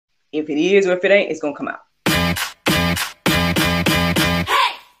If it is or if it ain't, it's going to come out.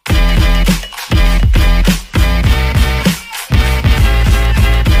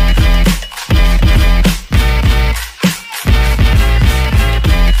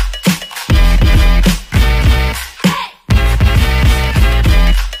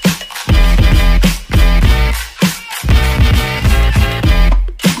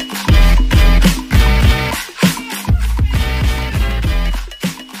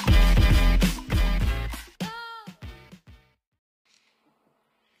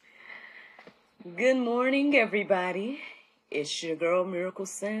 Good morning, everybody. It's your girl, Miracle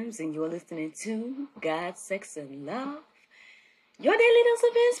Sims, and you're listening to God, Sex, and Love, your daily dose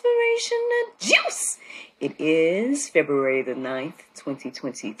of inspiration and juice. It is February the 9th,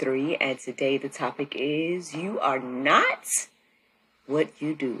 2023, and today the topic is You Are Not What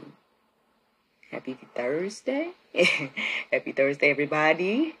You Do. Happy Thursday. Happy Thursday,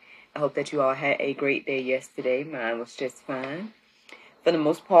 everybody. I hope that you all had a great day yesterday. Mine was just fine. For the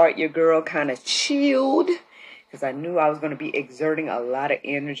most part, your girl kind of chilled because I knew I was going to be exerting a lot of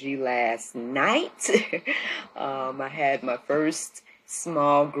energy last night. I had my first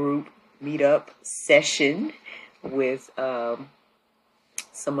small group meetup session with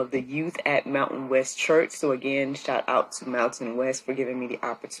some of the youth at Mountain West Church. So again, shout out to Mountain West for giving me the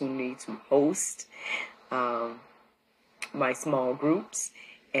opportunity to host my small groups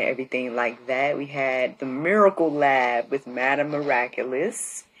and everything like that. We had the Miracle Lab with Madam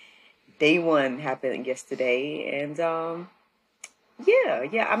Miraculous. Day one happened yesterday, and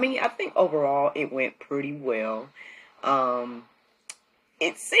yeah. I mean, I think overall it went pretty well.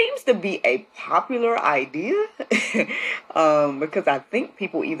 It seems to be a popular idea because I think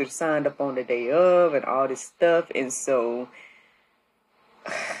people either signed up on the day of and all this stuff, and so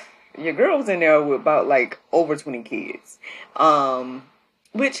your girl was in there with about like over 20 kids.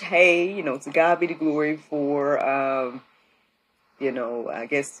 Which, hey, to God be the glory for, I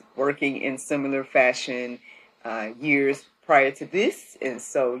guess working in similar fashion years prior to this. And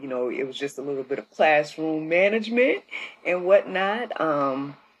so, it was just a little bit of classroom management and whatnot.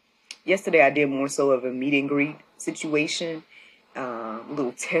 Yesterday I did more so of a meet and greet situation, a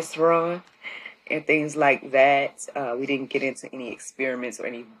little test run and things like that. We didn't get into any experiments or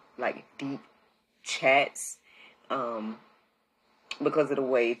any like deep chats. Because of the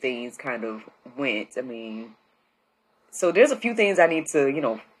way things kind of went. I mean, so there's a few things I need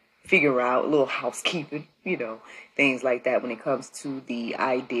to, figure out, a little housekeeping, things like that when it comes to the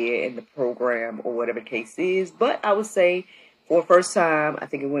idea and the program or whatever the case is. But I would say for first time, I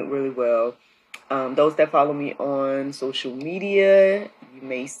think it went really well. Those that follow me on social media, you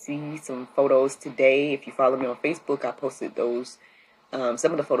may see some photos today. If you follow me on Facebook, I posted those,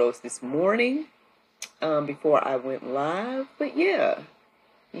 some of the photos this morning. Before I went live. But yeah,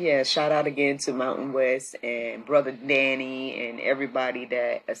 shout out again to Mountain West and Brother Danny and everybody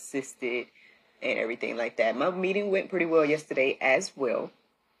that assisted and everything like that. My meeting went pretty well yesterday as well.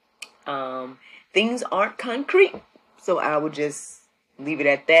 Things aren't concrete, so I will just leave it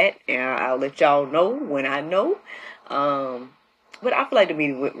at that, and I'll let y'all know when I know. But I feel like the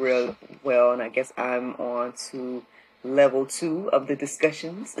meeting went real well, and I guess I'm on to level 2 of the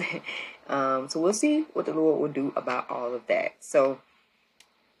discussions. So we'll see what the Lord will do about all of that. So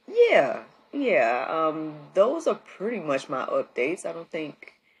yeah. Those are pretty much my updates. I don't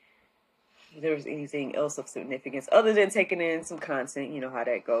think there was anything else of significance other than taking in some content, how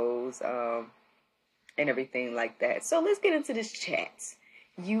that goes, and everything like that. So let's get into this chat.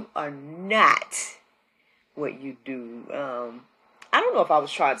 You are not what you do. I don't know if I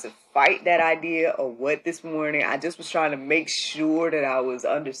was trying to fight that idea or what this morning. I just was trying to make sure that I was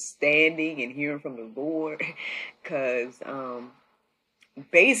understanding and hearing from the Lord. Because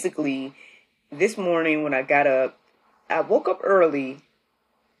basically, this morning when I got up, I woke up early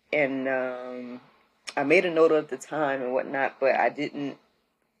and I made a note of the time and whatnot, but it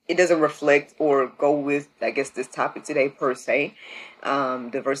doesn't reflect or go with, I guess, this topic today per se,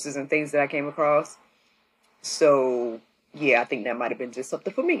 the verses and things that I came across. So yeah, I think that might have been just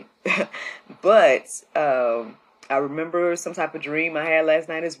something for me. But I remember some type of dream I had last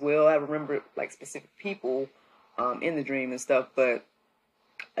night as well. I remember like specific people in the dream and stuff. But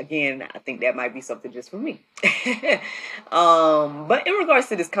again, I think that might be something just for me. But in regards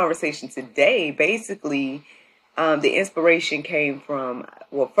to this conversation today, basically, the inspiration came from,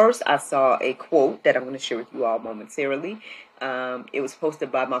 well, first I saw a quote that I'm going to share with you all momentarily. It was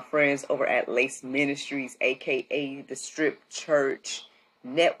posted by my friends over at Lace Ministries, aka the Strip Church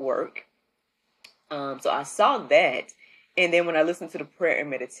Network. So I saw that, and then when I listened to the prayer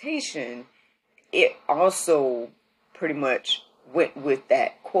and meditation, it also pretty much went with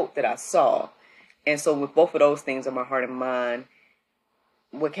that quote that I saw. And so with both of those things on my heart and mind,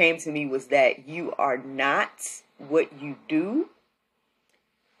 what came to me was that you are not what you do.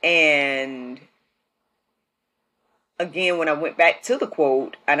 And again, when I went back to the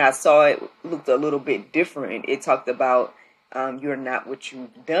quote and I saw it looked a little bit different, it talked about you're not what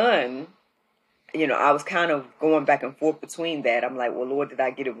you've done. You know, I was kind of going back and forth between that. I'm like, well, Lord, did I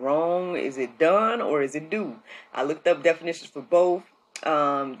get it wrong? Is it done or is it do? I looked up definitions for both.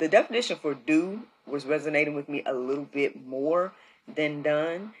 The definition for do was resonating with me a little bit more than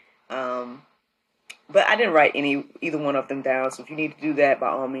done. But I didn't write either one of them down. So if you need to do that, by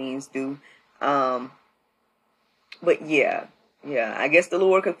all means, do. But yeah, I guess the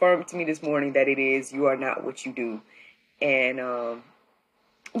Lord confirmed to me this morning that it is, you are not what you do. And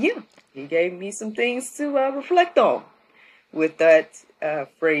yeah, he gave me some things to reflect on with that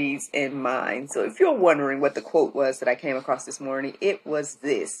phrase in mind. So if you're wondering what the quote was that I came across this morning, it was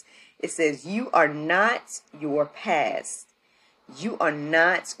this. It says, you are not your past. You are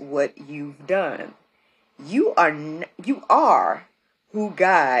not what you've done. You are who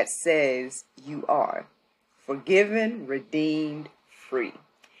God says you are. Forgiven, redeemed, free.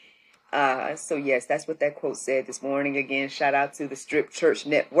 So yes, that's what that quote said this morning. Again, shout out to the Strip Church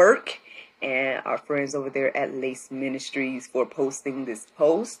Network and our friends over there at Lace Ministries for posting this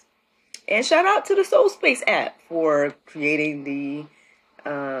post. And shout out to the Soul Space app for creating the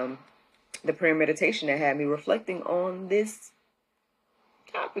prayer meditation that had me reflecting on this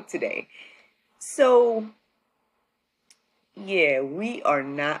topic today. So yeah, we are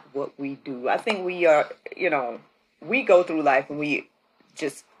not what we do. I think we are, we go through life and we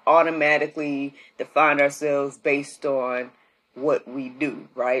just automatically define ourselves based on what we do,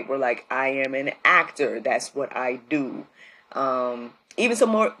 right? We're like, I am an actor. That's what I do. Even some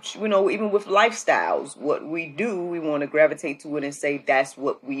more, even with lifestyles, what we do, we want to gravitate to it and say that's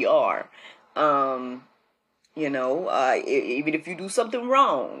what we are. Even if you do something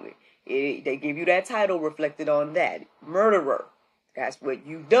wrong, they give you that title reflected on that. Murderer. That's what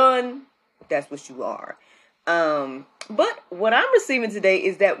you've done. That's what you are. But what I'm receiving today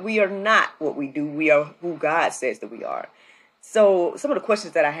is that we are not what we do. We are who God says that we are. So some of the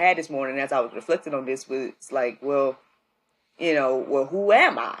questions that I had this morning as I was reflecting on this was like, who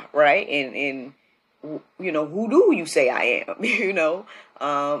am I? Right. And who do you say I am?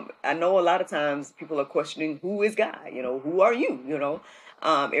 I know a lot of times people are questioning, who is God? Who are you?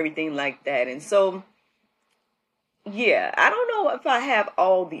 Everything like that. And so, yeah, I don't know if I have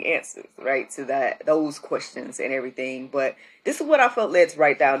all the answers, right, to those questions and everything, but this is what I felt led to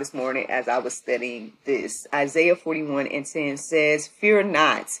write down this morning as I was studying this. Isaiah 41:10 says, fear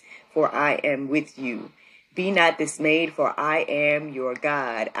not, for I am with you. Be not dismayed, for I am your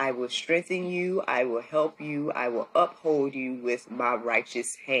God. I will strengthen you. I will help you. I will uphold you with my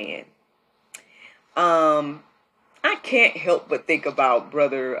righteous hand. I can't help but think about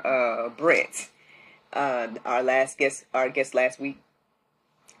Brother Brent, our guest last week,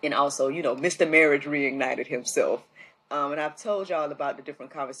 and also, Mr. Marriage Reignited himself. And I've told y'all about the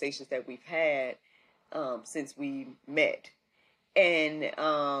different conversations that we've had since we met,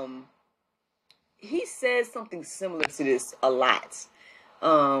 and he says something similar to this a lot.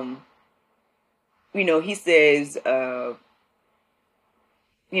 He says, God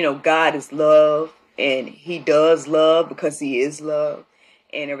is love. And he does love because he is love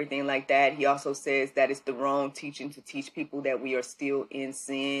and everything like that. He also says that it's the wrong teaching to teach people that we are still in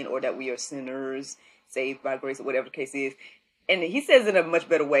sin or that we are sinners, saved by grace or whatever the case is. And he says it in a much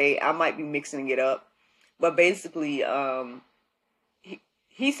better way. I might be mixing it up. But basically,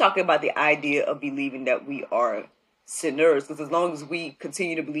 he's talking about the idea of believing that we are sinners. Because as long as we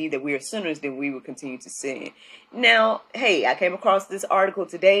continue to believe that we are sinners, then we will continue to sin. Now, hey, I came across this article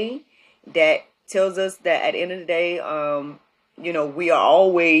today that tells us that at the end of the day, we are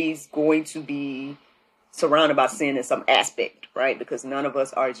always going to be surrounded by sin in some aspect, right? Because none of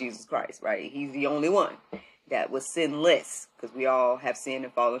us are Jesus Christ, right? He's the only one that was sinless, because we all have sinned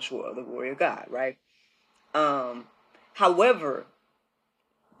and fallen short of the glory of God, right? However,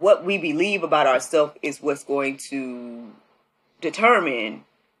 what we believe about ourselves is what's going to determine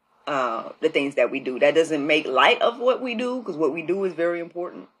the things that we do. That doesn't make light of what we do, because what we do is very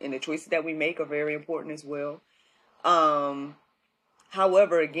important, and the choices that we make are very important as well.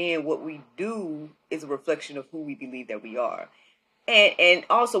 However, again, what we do is a reflection of who we believe that we are, and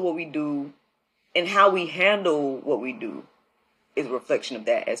also what we do and how we handle what we do is a reflection of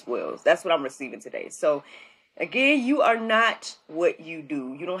that as well. So that's what I'm receiving today. So again, you are not what you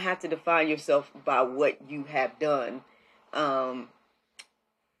do. You don't have to define yourself by what you have done.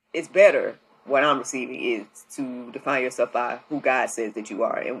 It's better what I'm receiving is to define yourself by who God says that you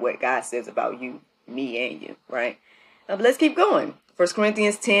are and what God says about you, me, and you, right? But let's keep going. 1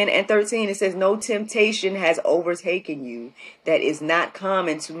 Corinthians 10:13, it says, no temptation has overtaken you that is not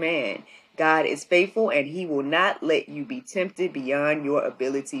common to man. God is faithful, and he will not let you be tempted beyond your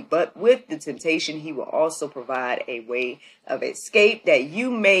ability. But with the temptation, he will also provide a way of escape that you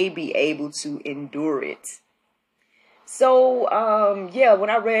may be able to endure it. So, yeah, when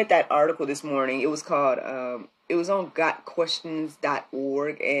I read that article this morning, it was called, it was on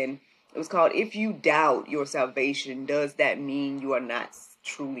gotquestions.org, and it was called, If You Doubt Your Salvation, Does That Mean You Are Not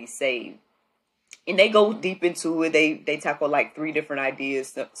Truly Saved? And they go deep into it. They tackle like 3 different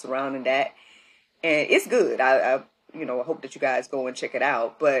ideas surrounding that. And it's good. I hope that you guys go and check it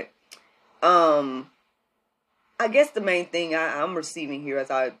out. But I guess the main thing I'm receiving here as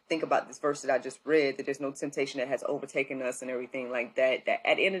I think about this verse that I just read, that there's no temptation that has overtaken us and everything like that, that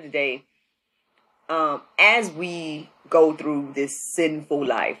at the end of the day, as we go through this sinful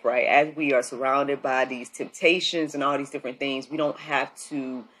life, right, as we are surrounded by these temptations and all these different things, we don't have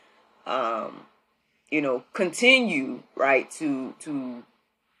to, continue, right, to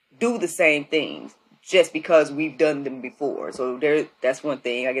do the same things just because we've done them before. So that's one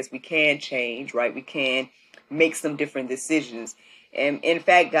thing. I guess we can change, right? We can make some different decisions. And in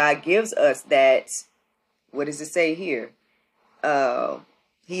fact, God gives us that. What does it say here?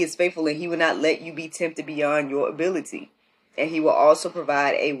 He is faithful, and he will not let you be tempted beyond your ability. And he will also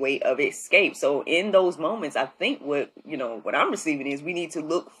provide a way of escape. So in those moments, I think what I'm receiving is we need to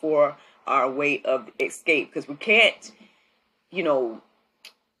look for our way of escape, because we can't,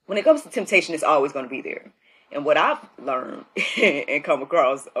 when it comes to temptation, it's always going to be there. And what I've learned and come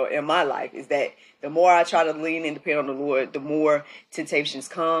across in my life is that the more I try to lean and depend on the Lord, the more temptations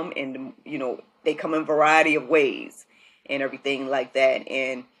come, and they come in a variety of ways and everything like that.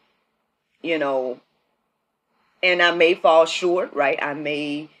 And and I may fall short, right? I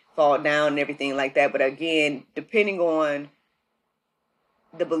may fall down and everything like that. But again, depending on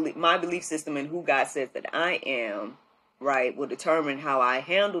my belief system and who God says that I am, right, will determine how I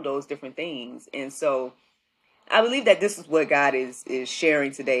handle those different things. And so I believe that this is what God is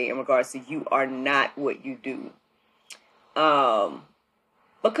sharing today in regards to you are not what you do.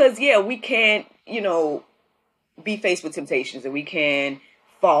 Because we can't, be faced with temptations, and we can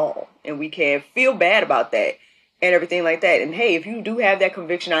fall, and we can feel bad about that and everything like that. And hey, if you do have that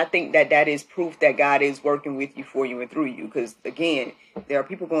conviction, I think that is proof that God is working with you, for you, and through you. Because again, there are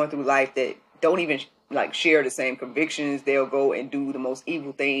people going through life that don't even share the same convictions. They'll go and do the most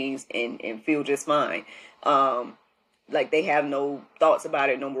evil things and feel just fine. They have no thoughts about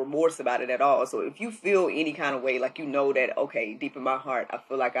it, no remorse about it at all. So if you feel any kind of way, that, okay, deep in my heart, I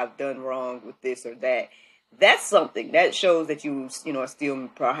feel like I've done wrong with this or that, that's something that shows that you are still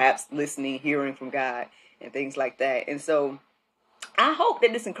perhaps listening, hearing from God and things like that. And so I hope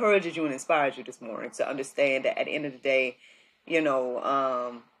that this encourages you and inspires you this morning to understand that at the end of the day,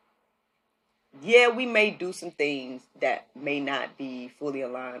 we may do some things that may not be fully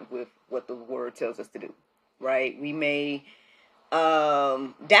aligned with what the word tells us to do, right? We may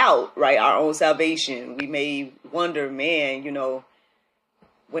doubt, right, our own salvation. We may wonder, man,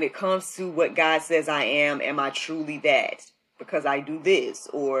 when it comes to what God says I am I truly that because I do this,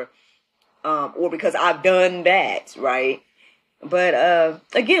 or because I've done that, right? But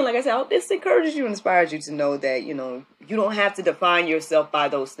again, like I said, I hope this encourages you and inspires you to know that, you don't have to define yourself by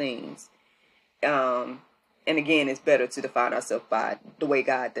those things. And again, it's better to define ourselves by the way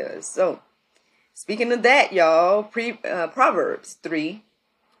God does. So, speaking of that, y'all, Proverbs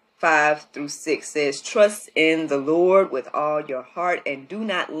 3:5-6 says, trust in the Lord with all your heart and do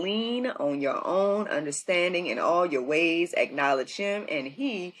not lean on your own understanding. In all your ways acknowledge him, and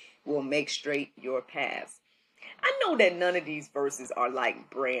he will make straight your paths. I know that none of these verses are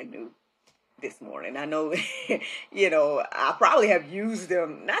brand new this morning. I know, I probably have used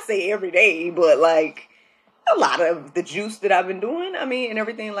them, not say every day, but a lot of the juice that I've been doing, and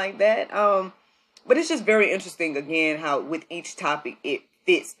everything like that. But it's just very interesting, again, how with each topic it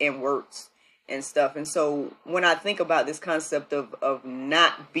fits and works and stuff. And so when I think about this concept of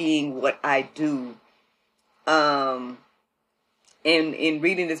not being what I do, and in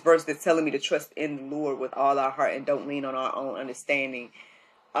reading this verse that's telling me to trust in the Lord with all our heart and don't lean on our own understanding,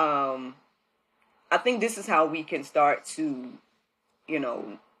 I think this is how we can start to,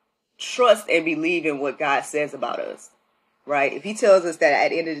 trust and believe in what God says about us, right? If he tells us that at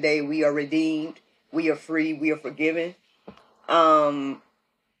the end of the day, we are redeemed, we are free, we are forgiven, the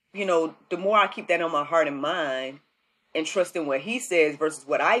more I keep that on my heart and mind and trust in what he says versus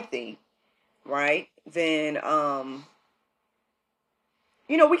what I think, right? Then,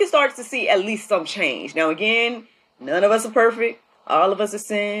 we can start to see at least some change. Now, again, none of us are perfect. All of us are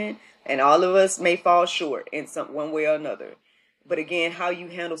sin, and all of us may fall short in one way or another. But again, how you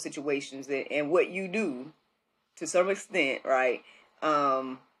handle situations and what you do to some extent, right?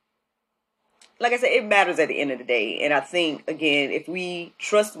 Like I said, it matters at the end of the day. And I think, again, if we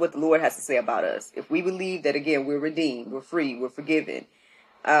trust what the Lord has to say about us, if we believe that, again, we're redeemed, we're free, we're forgiven,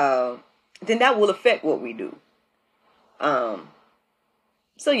 then that will affect what we do.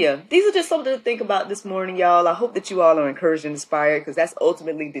 So yeah, these are just something to think about this morning, y'all. I hope that you all are encouraged and inspired, because that's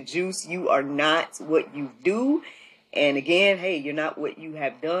ultimately the juice. You are not what you do. And again, hey, you're not what you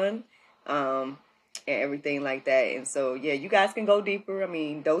have done. And everything like that. And so, yeah, you guys can go deeper. I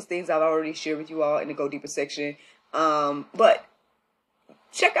mean, those things I've already shared with you all in the Go Deeper section. But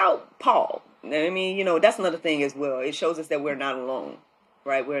check out Paul. I mean, that's another thing as well. It shows us that we're not alone,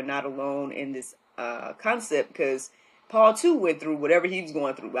 right? We're not alone in this concept, because Paul, too, went through whatever he was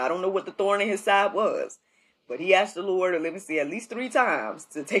going through. I don't know what the thorn in his side was, but he asked the Lord, let me see, at least 3 times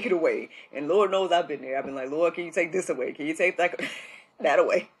to take it away. And Lord knows I've been there. I've been like, Lord, can you take this away? Can you take that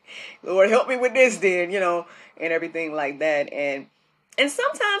away? Lord, help me with this then, and everything like that. And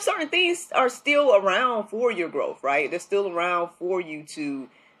sometimes certain things are still around for your growth, right? They're still around for you to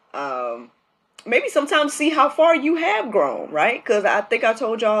maybe sometimes see how far you have grown, right? Because I think I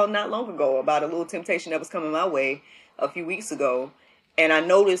told y'all not long ago about a little temptation that was coming my way a few weeks ago. And I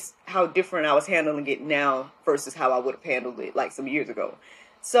noticed how different I was handling it now versus how I would have handled it like some years ago.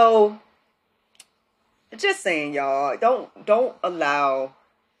 So just saying, y'all, don't allow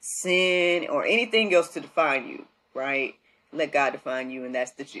sin or anything else to define you, right? Let God define you, and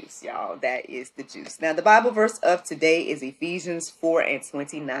that's the juice, y'all. That is the juice. Now, the Bible verse of today is Ephesians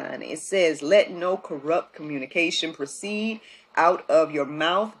 4:29. It says, let no corrupt communication proceed out of your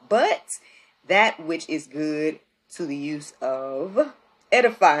mouth, but that which is good to the use of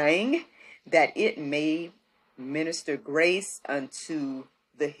edifying, that it may minister grace unto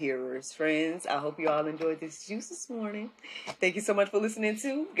the hearers. Friends, I hope you all enjoyed this juice this morning. Thank you so much for listening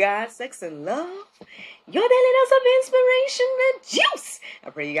to God, Sex, and Love, your daily dose of inspiration, the juice. I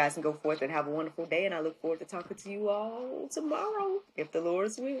pray you guys can go forth and have a wonderful day, and I look forward to talking to you all tomorrow, if the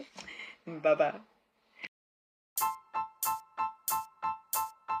Lord's will. Bye-bye.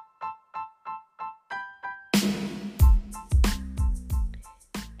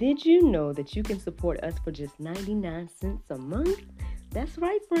 Did you know that you can support us for just 99 cents a month? That's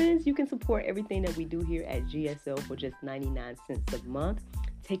right, friends. You can support everything that we do here at GSL for just 99 cents a month.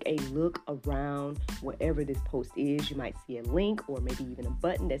 Take a look around wherever this post is. You might see a link or maybe even a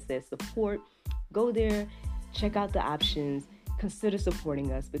button that says support. Go there, check out the options, consider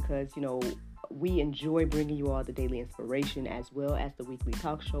supporting us, because, we enjoy bringing you all the daily inspiration as well as the weekly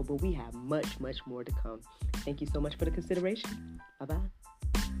talk show, but we have much, much more to come. Thank you so much for the consideration. Bye-bye.